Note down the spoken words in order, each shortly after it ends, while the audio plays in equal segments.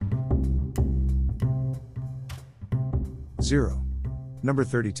0. Number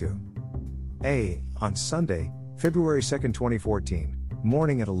 32. A. On Sunday, February 2, 2014,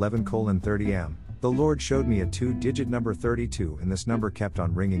 morning at 11:30 am, the Lord showed me a 2-digit number 32, and this number kept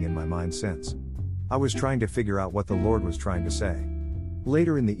on ringing in my mind since. I was trying to figure out what the Lord was trying to say.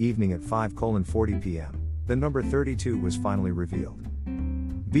 Later in the evening at 5:40 p.m., the number 32 was finally revealed.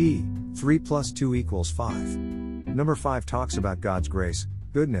 B. 3 plus 2 equals 5. Number 5 talks about God's grace,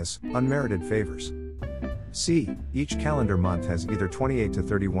 goodness, unmerited favors. C. Each calendar month has either 28 to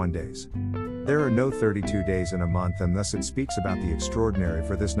 31 days. There are no 32 days in a month, and thus it speaks about the extraordinary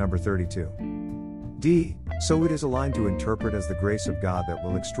for this number 32. D. So it is aligned to interpret as the grace of God that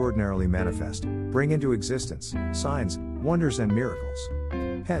will extraordinarily manifest, bring into existence, signs, wonders and miracles.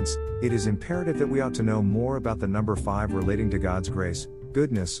 Hence, it is imperative that we ought to know more about the number 5 relating to God's grace,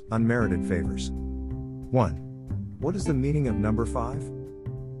 goodness, unmerited favors. 1. What is the meaning of number 5?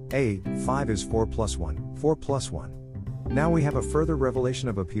 A. 5 is 4 plus 1, 4 plus 1. Now we have a further revelation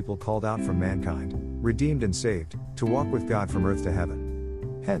of a people called out from mankind, redeemed and saved, to walk with God from earth to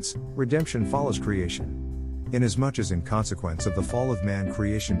heaven. Hence, redemption follows creation. Inasmuch as in consequence of the fall of man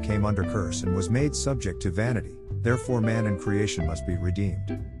creation came under curse and was made subject to vanity, therefore man and creation must be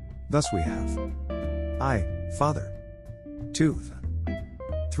redeemed. Thus we have I. Father. 2.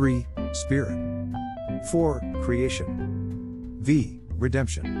 3. Spirit. 4. Creation. V.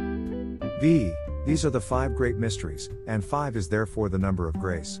 Redemption. V. These are the 5 great mysteries, and 5 is therefore the number of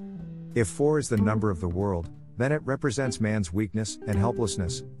grace. If 4 is the number of the world, then it represents man's weakness and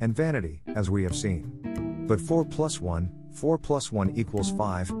helplessness and vanity, as we have seen. But 4 plus 1 equals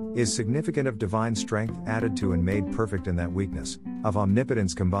 5, is significant of divine strength added to and made perfect in that weakness, of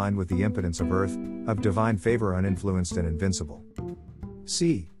omnipotence combined with the impotence of earth, of divine favor uninfluenced and invincible.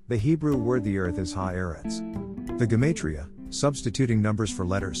 C. The Hebrew word the earth is ha-eretz. The gematria, substituting numbers for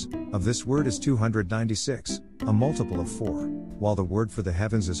letters, of this word is 296, a multiple of 4, while the word for the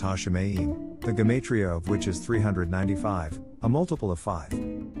heavens is ha-shemayim, the gematria of which is 395, a multiple of 5.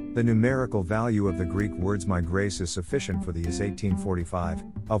 The numerical value of the Greek words my grace is sufficient for the is 1845,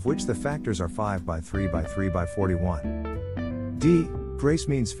 of which the factors are 5 by 3 by 3 by 41. D. Grace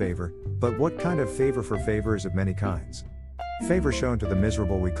means favor, but what kind of favor? For favor is of many kinds. Favor shown to the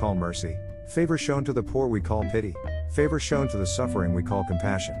miserable we call mercy, favor shown to the poor we call pity, favor shown to the suffering we call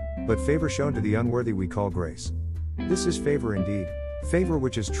compassion, but favor shown to the unworthy we call grace. This is favor indeed, favor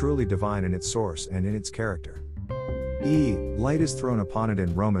which is truly divine in its source and in its character. E. Light is thrown upon it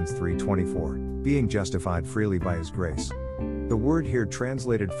in Romans 3:24, being justified freely by his grace. The word here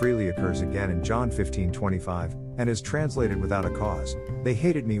translated freely occurs again in John 15:25, and is translated without a cause. They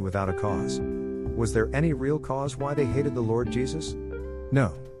hated me without a cause. Was there any real cause why they hated the Lord Jesus?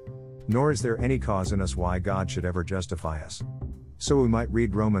 No. Nor is there any cause in us why God should ever justify us. So we might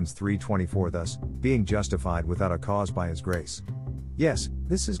read Romans 3:24 thus, being justified without a cause by his grace. Yes,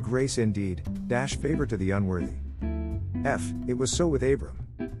 this is grace indeed, favor to the unworthy. F. It was so with Abram.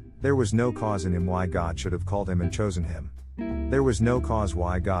 There was no cause in him why God should have called him and chosen him. There was no cause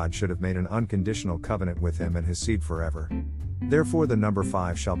why God should have made an unconditional covenant with him and his seed forever. Therefore the number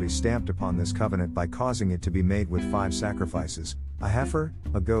 5 shall be stamped upon this covenant by causing it to be made with 5 sacrifices, a heifer,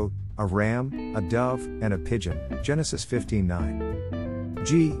 a goat, a ram, a dove, and a pigeon, Genesis 15:9.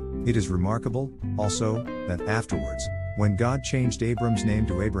 G. It is remarkable, also, that afterwards, when God changed Abram's name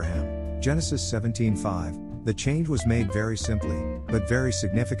to Abraham, Genesis 17:5, the change was made very simply, but very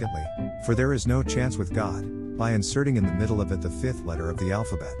significantly, for there is no chance with God, by inserting in the middle of it the 5th letter of the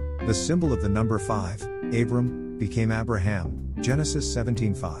alphabet, the symbol of the number 5, Abram, became Abraham, Genesis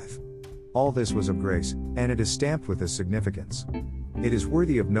 17:5. All this was of grace, and it is stamped with this significance. It is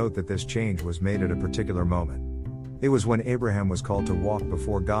worthy of note that this change was made at a particular moment. It was when Abraham was called to walk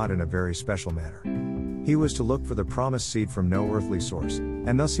before God in a very special manner. He was to look for the promised seed from no earthly source,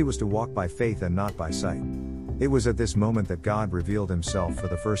 and thus he was to walk by faith and not by sight. It was at this moment that God revealed himself for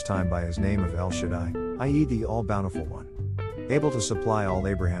the first time by his name of El Shaddai, i.e. the All-Bountiful One. Able to supply all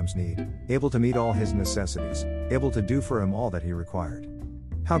Abraham's need, able to meet all his necessities, able to do for him all that he required.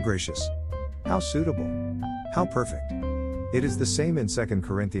 How gracious! How suitable! How perfect! It is the same in 2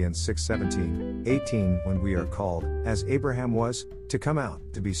 Corinthians 6:17, 18 when we are called, as Abraham was, to come out,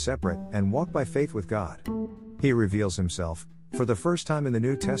 to be separate, and walk by faith with God. He reveals himself, for the first time in the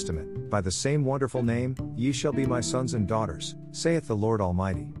New Testament, by the same wonderful name, ye shall be my sons and daughters, saith the Lord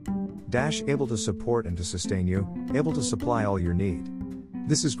Almighty. Able to support and to sustain you, able to supply all your need.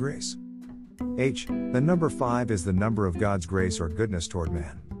 This is grace. H. The number 5 is the number of God's grace or goodness toward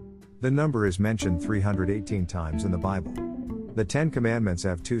man. The number is mentioned 318 times in the Bible. The 10 Commandments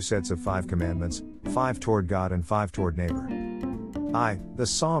have 2 sets of 5 commandments, 5 toward God and 5 toward neighbor. The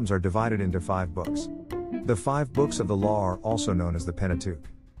Psalms are divided into 5 books. The 5 books of the law are also known as the Pentateuch.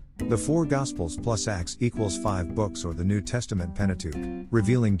 The 4 Gospels plus Acts equals 5 books, or the New Testament Pentateuch,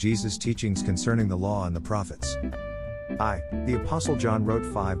 revealing Jesus' teachings concerning the law and the prophets. The Apostle John wrote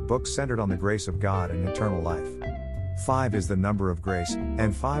 5 books centered on the grace of God and eternal life. 5 is the number of grace,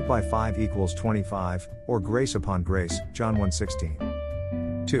 and 5 by 5 equals 25, or grace upon grace, John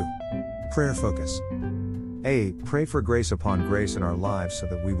 1:16. 2. Prayer focus. Pray for grace upon grace in our lives so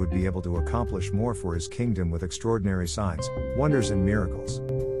that we would be able to accomplish more for His kingdom with extraordinary signs, wonders and miracles.